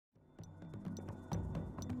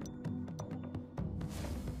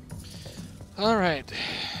Alright,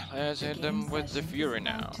 let's hit them with the Fury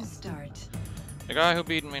now. The guy who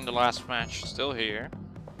beat me in the last match is still here,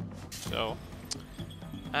 so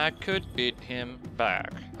I could beat him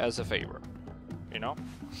back as a favor, you know?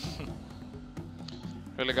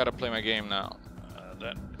 Really gotta play my game now.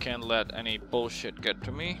 That can't let any bullshit get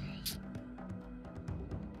to me.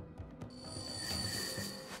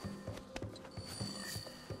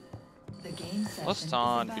 Let's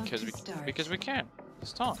taunt because we can.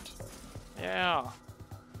 Let's taunt. Yeah.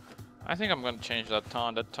 I think I'm gonna change that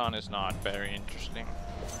taunt. That taunt is not very interesting.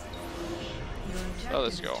 So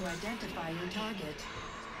let's go. To identify your target,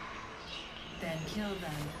 then kill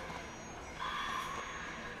them.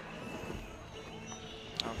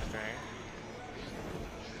 Okay.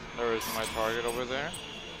 There is my target over there.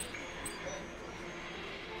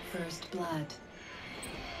 First blood.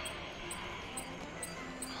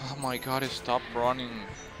 Oh my god, it stopped running.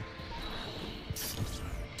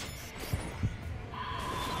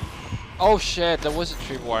 Oh shit, there was a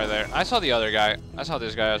tripwire there. I saw the other guy. I saw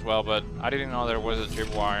this guy as well, but I didn't know there was a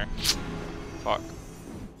tripwire. Fuck.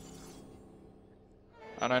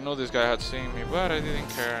 And I know this guy had seen me, but I didn't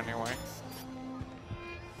care anyway.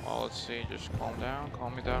 Well, let's see, just calm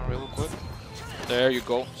me down real quick. There you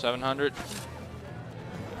go, 700.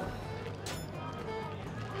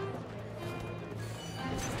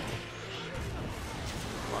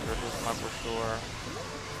 This is my for sure.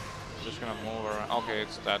 I'm just gonna move around. Okay,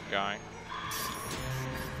 it's that guy.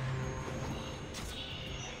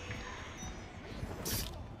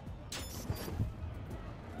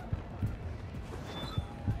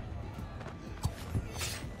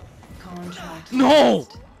 No!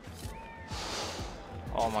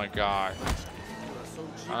 Oh my god.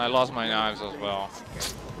 And I lost my knives as well.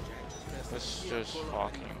 This is just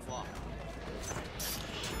fucking...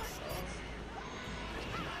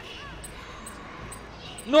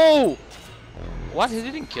 No! What? He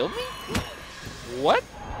didn't kill me? What?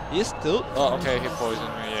 He's still... Oh, okay, he poisoned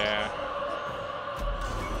me, yeah.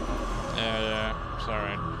 Yeah, it's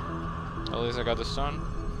alright. At least I got the stun.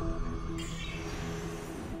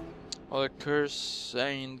 Well, the cursed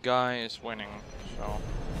guy is winning, so...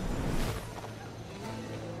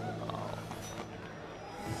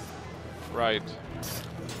 Right.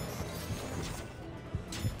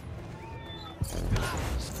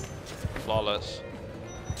 Flawless.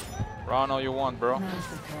 Run all you want, bro.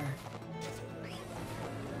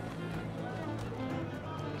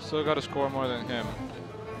 Still gotta score more than him.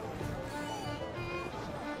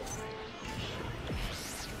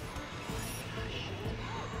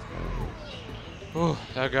 Ooh,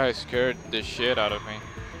 that guy scared the shit out of me.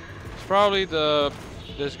 It's probably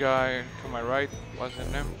this guy to my right, wasn't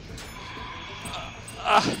him?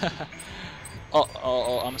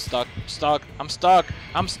 Oh, I'm stuck, I'm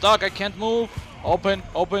stuck, I can't move. Open.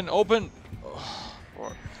 Oh, for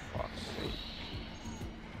fuck's sake.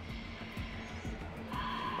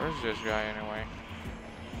 Where's this guy anyway?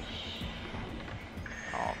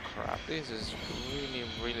 Oh crap, this is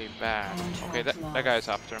really bad. Okay, that guy's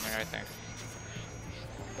after me, I think.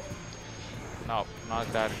 No,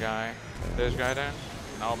 not that guy. This guy then?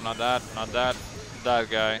 No, not that, that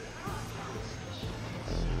guy.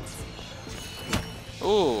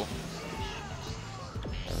 Ooh.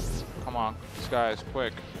 Come on, this guy is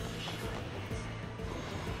quick.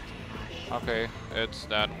 Okay, it's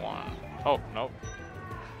that one. Oh, nope.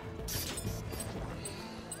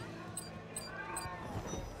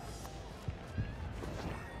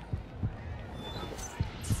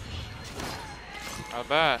 Not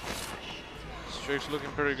bad. Streak's looking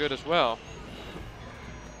pretty good as well.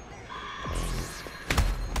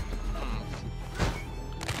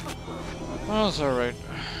 Well, it's alright.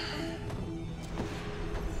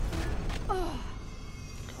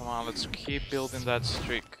 Come on, let's keep building that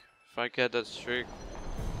streak. If I get that streak,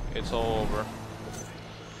 it's all over.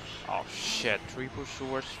 Oh shit, triple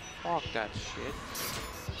swords. Fuck that shit.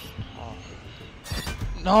 Oh.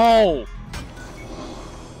 No!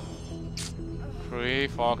 3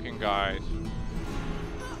 fucking guys.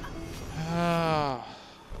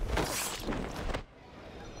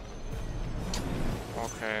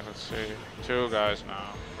 Okay, let's see. 2 guys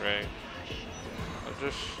now. Great. I'll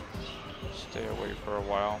just stay away for a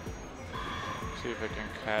while. See if I can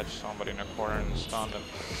catch somebody in a corner and stun them.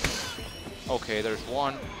 Okay, there's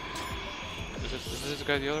one. Is this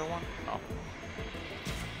guy the other one? No.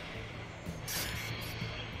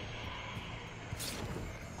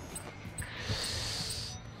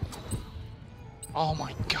 Oh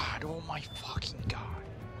my god, oh my fucking god.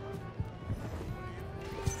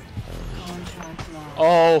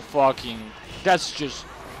 Oh fucking, that's just...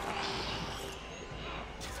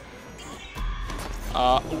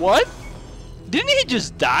 what?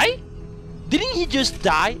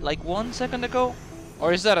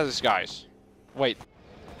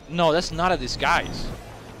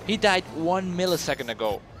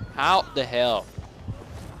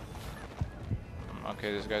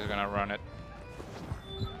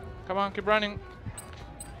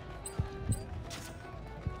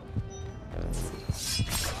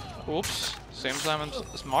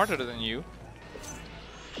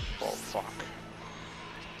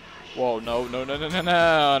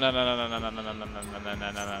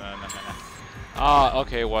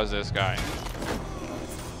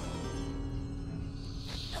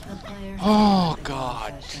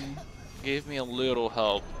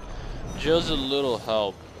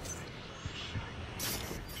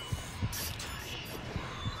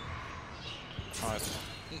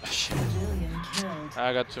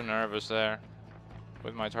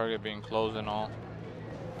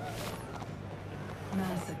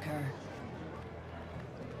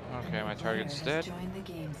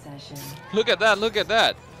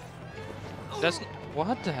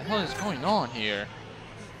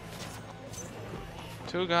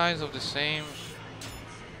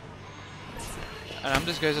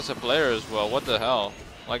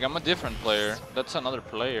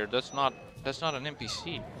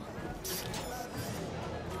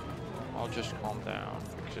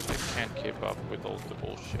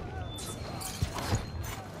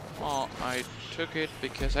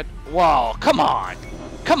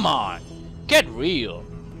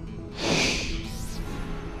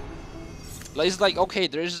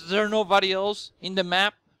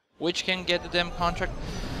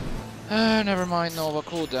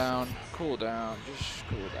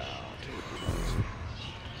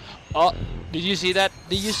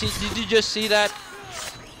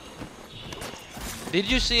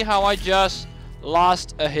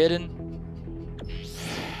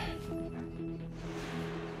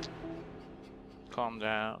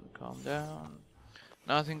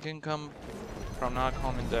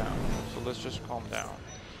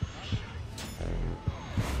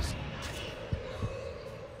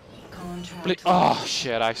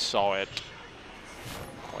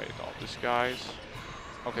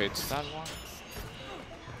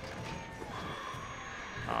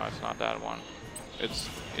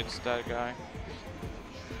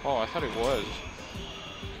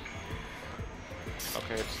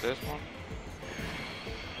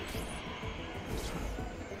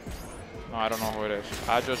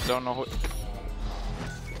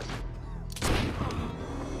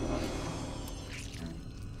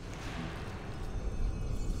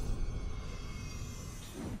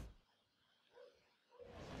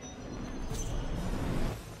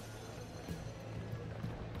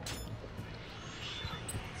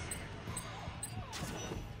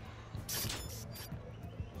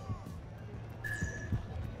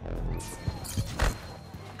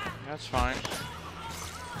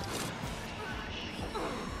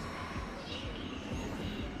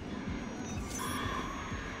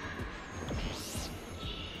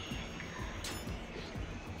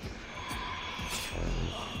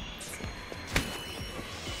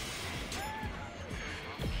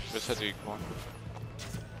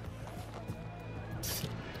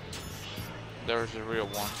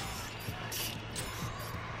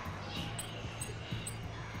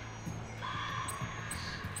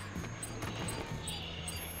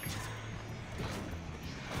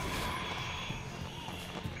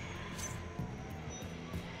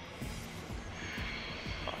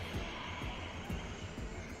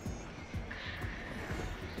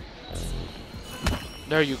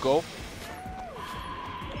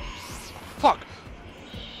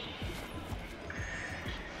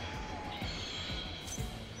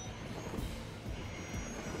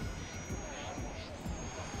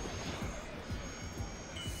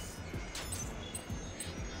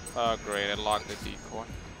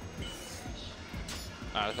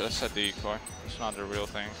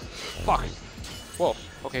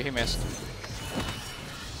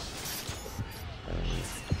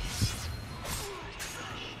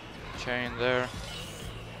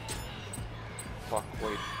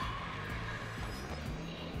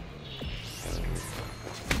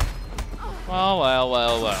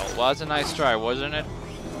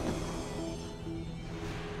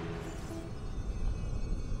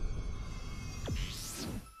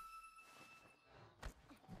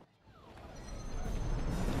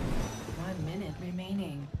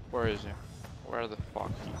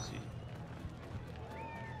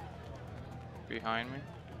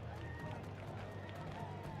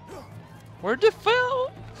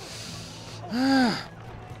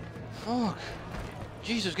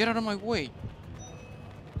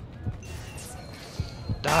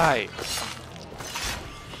 Die!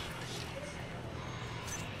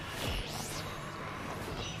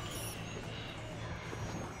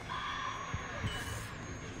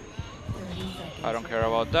 I don't care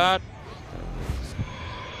about that.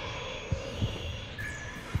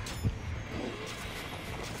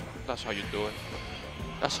 That's how you do it.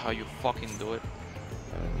 That's how you fucking do it.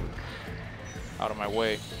 Out of my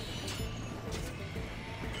way.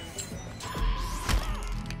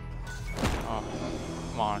 Oh,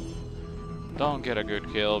 come on. Don't get a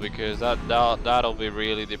good kill because that'll be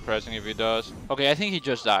really depressing if he does. Okay, I think he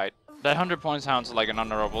just died. That 100 points sounds like an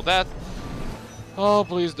honorable death. Oh,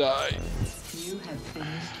 please die. You have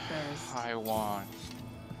finished first. I won.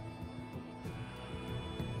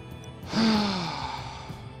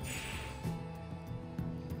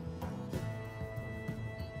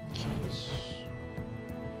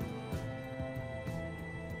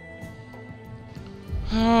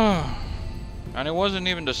 And it wasn't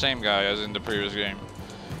even the same guy as in the previous game.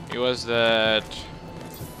 It was that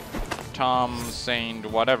Tom Saint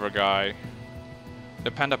whatever guy. The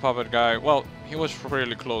Panda Puppet guy. Well, he was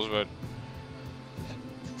really close, but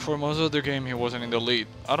for most of the game he wasn't in the lead.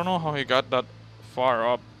 I don't know how he got that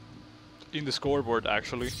far up in the scoreboard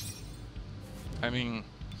actually. I mean,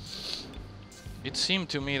 it seemed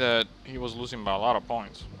to me that he was losing by a lot of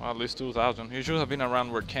points. Well, at least 2,000. He should have been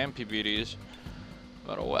around where Campy beat is.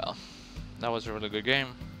 But oh well. That was a really good game.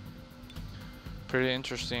 Pretty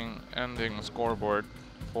interesting ending scoreboard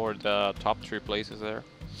for the top 3 places there.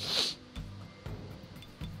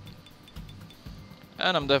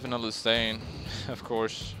 And I'm definitely staying. Of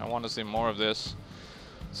course, I want to see more of this.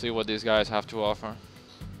 See what these guys have to offer.